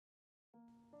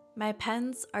My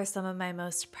pens are some of my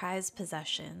most prized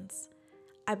possessions.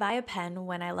 I buy a pen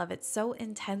when I love it so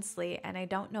intensely and I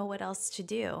don't know what else to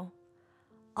do.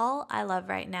 All I love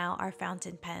right now are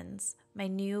fountain pens, my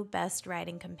new best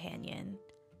writing companion.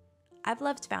 I've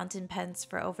loved fountain pens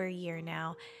for over a year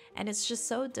now, and it's just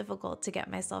so difficult to get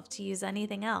myself to use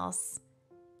anything else.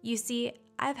 You see,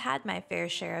 I've had my fair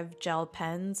share of gel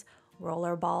pens,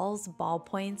 roller balls,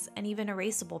 ballpoints, and even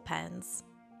erasable pens.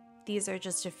 These are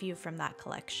just a few from that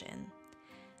collection.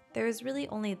 There is really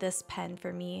only this pen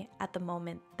for me at the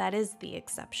moment that is the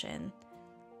exception.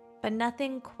 But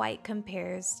nothing quite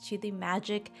compares to the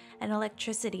magic and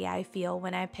electricity I feel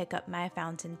when I pick up my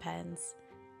fountain pens.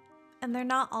 And they're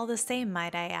not all the same,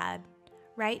 might I add.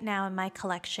 Right now in my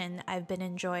collection, I've been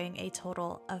enjoying a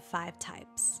total of 5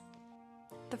 types.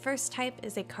 The first type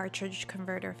is a cartridge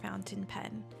converter fountain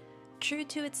pen. True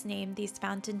to its name, these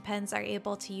fountain pens are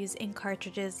able to use ink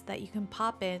cartridges that you can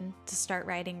pop in to start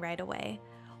writing right away,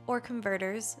 or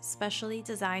converters specially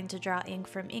designed to draw ink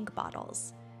from ink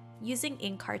bottles. Using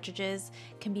ink cartridges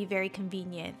can be very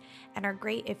convenient and are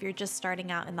great if you're just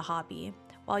starting out in the hobby,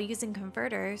 while using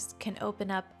converters can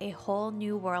open up a whole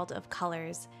new world of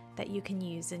colors that you can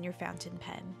use in your fountain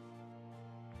pen.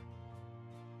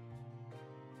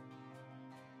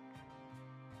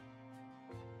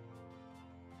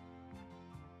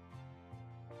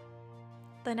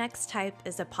 The next type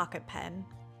is a pocket pen.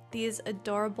 These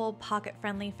adorable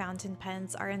pocket-friendly fountain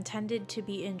pens are intended to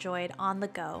be enjoyed on the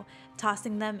go,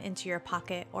 tossing them into your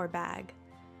pocket or bag.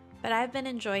 But I've been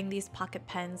enjoying these pocket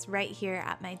pens right here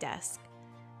at my desk.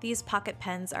 These pocket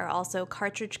pens are also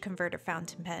cartridge converter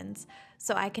fountain pens,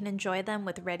 so I can enjoy them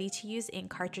with ready-to-use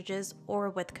ink cartridges or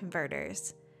with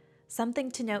converters. Something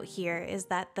to note here is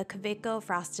that the Kaweco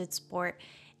Frosted Sport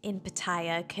in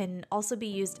Pitaya can also be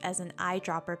used as an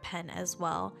eyedropper pen as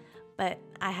well, but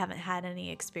I haven't had any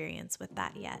experience with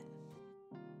that yet.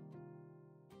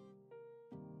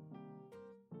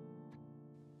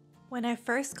 When I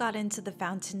first got into the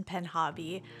fountain pen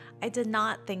hobby, I did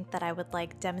not think that I would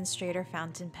like demonstrator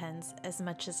fountain pens as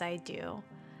much as I do.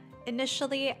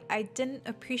 Initially, I didn't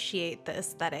appreciate the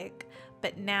aesthetic,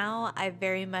 but now I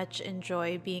very much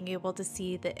enjoy being able to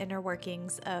see the inner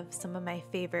workings of some of my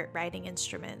favorite writing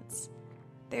instruments.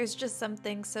 There's just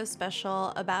something so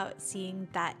special about seeing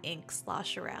that ink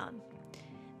slosh around.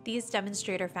 These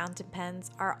demonstrator fountain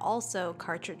pens are also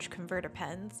cartridge converter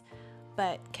pens,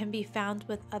 but can be found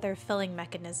with other filling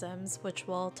mechanisms, which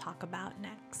we'll talk about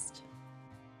next.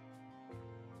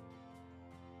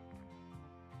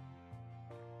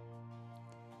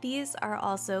 These are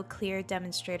also clear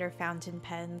demonstrator fountain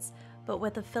pens, but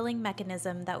with a filling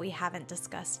mechanism that we haven't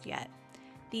discussed yet.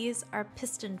 These are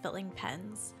piston filling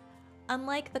pens.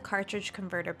 Unlike the cartridge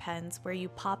converter pens where you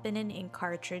pop in an ink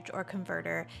cartridge or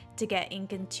converter to get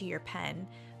ink into your pen,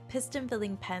 piston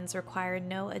filling pens require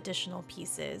no additional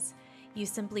pieces. You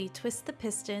simply twist the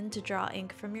piston to draw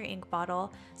ink from your ink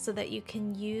bottle so that you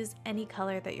can use any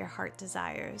color that your heart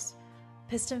desires.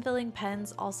 Piston filling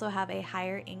pens also have a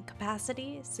higher ink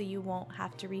capacity, so you won't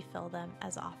have to refill them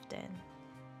as often.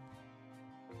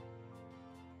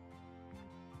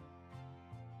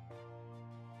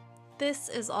 This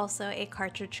is also a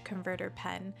cartridge converter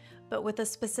pen, but with a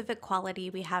specific quality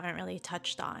we haven't really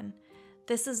touched on.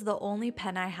 This is the only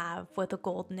pen I have with a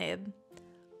gold nib.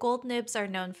 Gold nibs are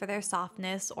known for their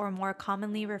softness, or more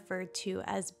commonly referred to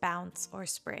as bounce or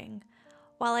spring.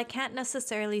 While I can't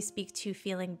necessarily speak to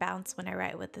feeling bounce when I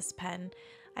write with this pen,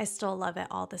 I still love it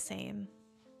all the same.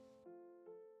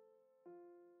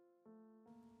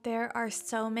 There are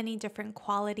so many different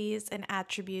qualities and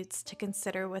attributes to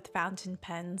consider with fountain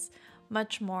pens,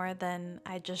 much more than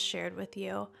I just shared with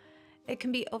you. It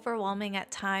can be overwhelming at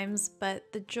times,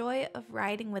 but the joy of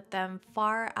writing with them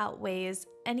far outweighs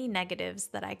any negatives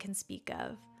that I can speak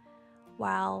of.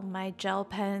 While my gel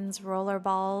pens, roller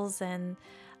balls, and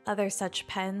other such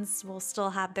pens will still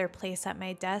have their place at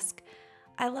my desk,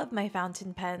 I love my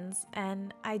fountain pens,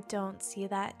 and I don't see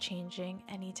that changing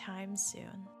anytime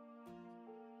soon.